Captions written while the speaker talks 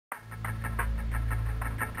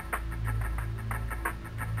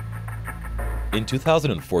In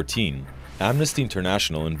 2014, Amnesty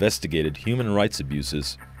International investigated human rights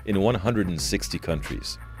abuses in 160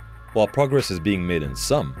 countries. While progress is being made in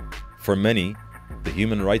some, for many, the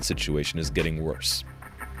human rights situation is getting worse.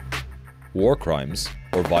 War crimes,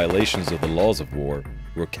 or violations of the laws of war,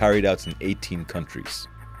 were carried out in 18 countries.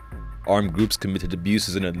 Armed groups committed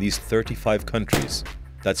abuses in at least 35 countries.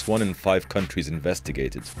 That's 1 in 5 countries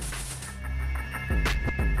investigated.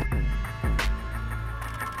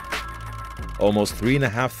 Almost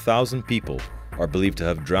 3,500 people are believed to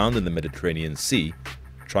have drowned in the Mediterranean Sea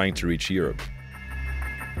trying to reach Europe.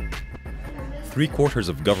 3/4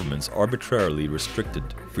 of governments arbitrarily restricted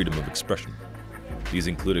freedom of expression. These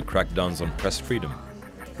included crackdowns on press freedom,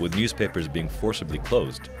 with newspapers being forcibly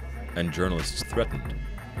closed and journalists threatened.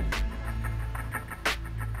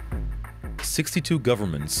 62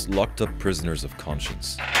 governments locked up prisoners of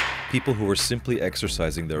conscience, people who were simply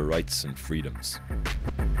exercising their rights and freedoms.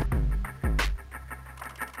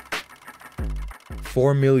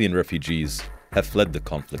 4 million refugees have fled the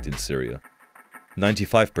conflict in Syria.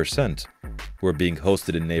 95% were being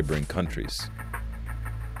hosted in neighboring countries.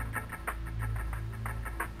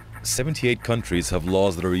 78 countries have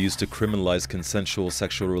laws that are used to criminalize consensual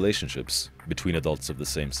sexual relationships between adults of the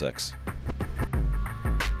same sex.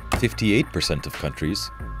 58% of countries,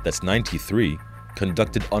 that's 93,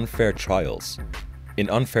 conducted unfair trials. In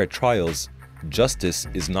unfair trials, justice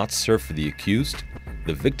is not served for the accused,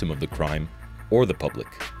 the victim of the crime, or the public.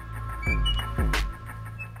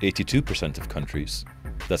 82% of countries,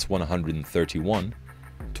 that's 131,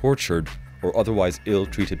 tortured or otherwise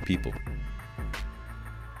ill-treated people.